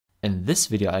In this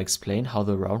video I explain how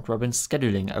the round-robin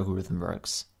scheduling algorithm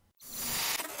works.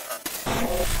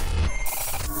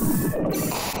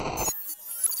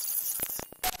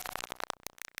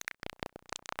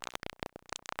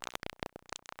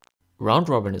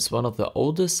 Round-robin is one of the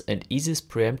oldest and easiest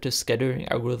preemptive scheduling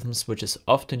algorithms which is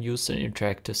often used in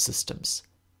interactive systems.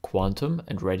 Quantum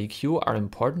and ready queue are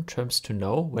important terms to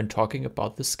know when talking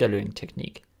about the scheduling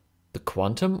technique. The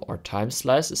quantum or time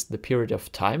slice is the period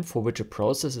of time for which a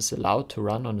process is allowed to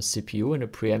run on a CPU in a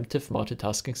preemptive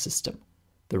multitasking system.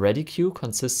 The ready queue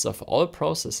consists of all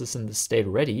processes in the state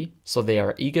ready, so they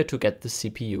are eager to get the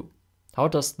CPU. How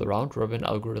does the round-robin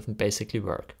algorithm basically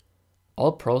work?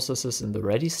 All processes in the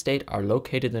ready state are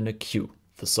located in a queue,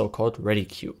 the so-called ready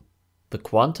queue. The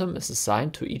quantum is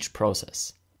assigned to each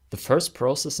process. The first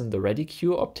process in the ready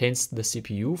queue obtains the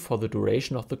CPU for the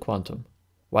duration of the quantum.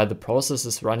 While the process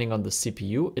is running on the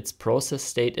CPU, its process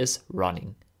state is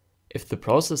running. If the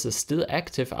process is still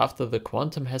active after the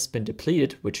quantum has been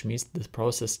depleted, which means the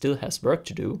process still has work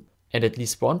to do, and at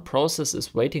least one process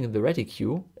is waiting in the ready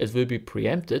queue, it will be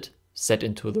preempted, set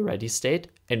into the ready state,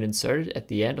 and inserted at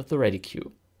the end of the ready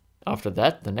queue. After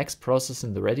that, the next process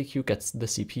in the ready queue gets the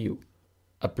CPU.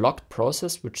 A blocked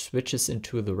process which switches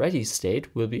into the ready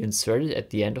state will be inserted at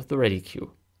the end of the ready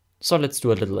queue. So let's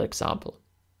do a little example.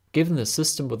 Given a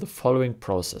system with the following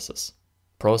processes: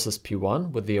 process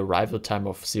P1 with the arrival time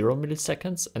of 0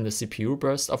 milliseconds and a CPU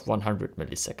burst of 100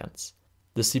 milliseconds.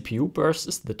 The CPU burst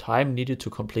is the time needed to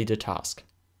complete a task.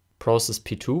 Process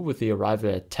P2 with the arrival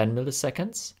at 10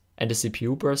 milliseconds and a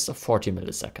CPU burst of 40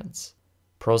 milliseconds.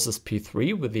 Process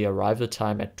P3 with the arrival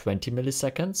time at 20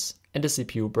 milliseconds and a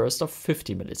CPU burst of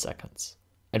 50 milliseconds.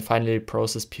 And finally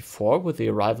process P4 with the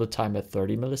arrival time at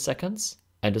 30 milliseconds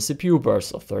and a CPU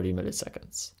burst of 30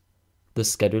 milliseconds. The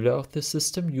scheduler of this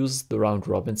system uses the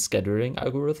round-robin scheduling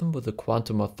algorithm with a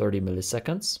quantum of 30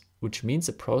 milliseconds, which means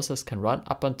a process can run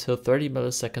up until 30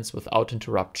 milliseconds without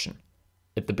interruption.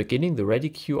 At the beginning, the ready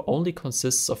queue only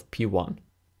consists of P1.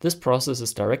 This process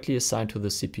is directly assigned to the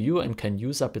CPU and can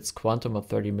use up its quantum of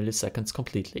 30 milliseconds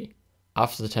completely.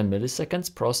 After 10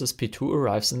 milliseconds, process P2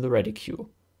 arrives in the ready queue.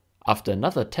 After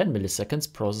another 10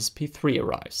 milliseconds, process P3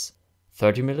 arrives.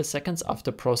 30 milliseconds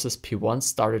after process P1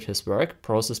 started his work,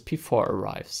 process P4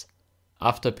 arrives.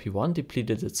 After P1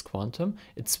 depleted its quantum,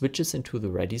 it switches into the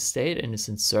ready state and is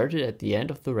inserted at the end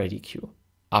of the ready queue.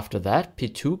 After that,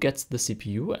 P2 gets the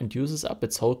CPU and uses up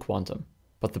its whole quantum.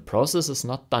 But the process is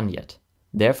not done yet.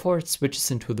 Therefore, it switches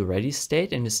into the ready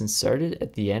state and is inserted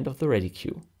at the end of the ready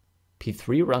queue.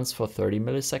 P3 runs for 30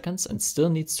 milliseconds and still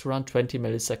needs to run 20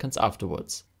 milliseconds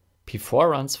afterwards.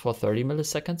 P4 runs for 30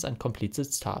 milliseconds and completes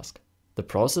its task. The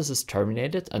process is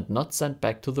terminated and not sent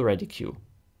back to the ready queue.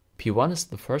 P1 is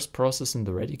the first process in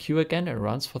the ready queue again and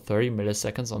runs for 30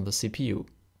 milliseconds on the CPU,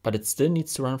 but it still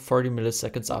needs to run 40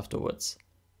 milliseconds afterwards.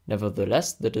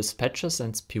 Nevertheless, the dispatcher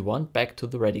sends P1 back to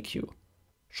the ready queue.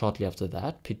 Shortly after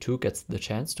that, P2 gets the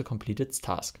chance to complete its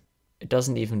task. It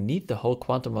doesn't even need the whole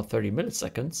quantum of 30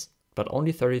 milliseconds, but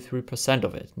only 33%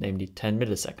 of it, namely 10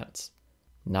 milliseconds.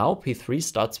 Now P3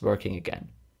 starts working again.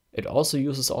 It also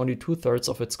uses only 2/3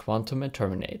 of its quantum and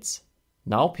terminates.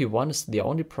 Now P1 is the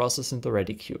only process in the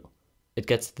ready queue. It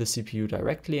gets the CPU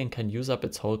directly and can use up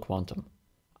its whole quantum.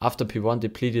 After P1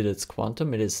 depleted its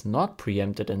quantum, it is not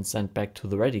preempted and sent back to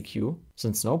the ready queue,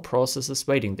 since no process is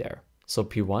waiting there, so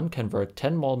P1 can work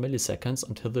 10 more milliseconds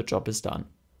until the job is done.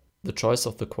 The choice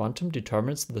of the quantum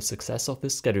determines the success of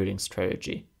this scheduling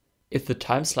strategy. If the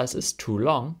time slice is too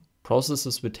long,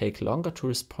 processes will take longer to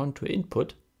respond to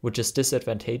input, which is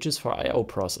disadvantageous for I/O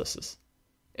processes.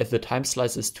 If the time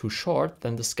slice is too short,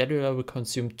 then the scheduler will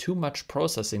consume too much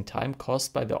processing time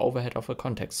caused by the overhead of a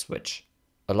context switch.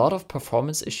 A lot of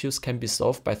performance issues can be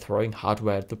solved by throwing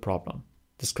hardware at the problem.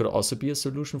 This could also be a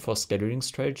solution for scheduling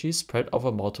strategies spread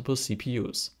over multiple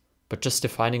CPUs. But just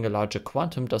defining a larger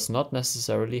quantum does not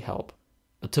necessarily help.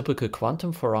 A typical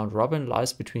quantum for round-robin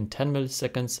lies between 10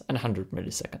 milliseconds and 100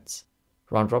 milliseconds.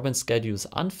 Round-robin schedule is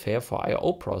unfair for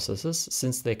I/O processes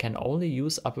since they can only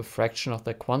use up a fraction of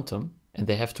their quantum and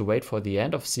they have to wait for the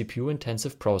end of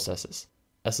CPU-intensive processes.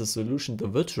 As a solution, the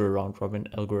virtual round-robin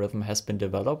algorithm has been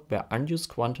developed where unused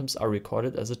quantums are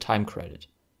recorded as a time credit.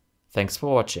 Thanks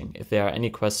for watching. If there are any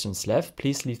questions left,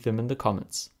 please leave them in the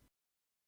comments.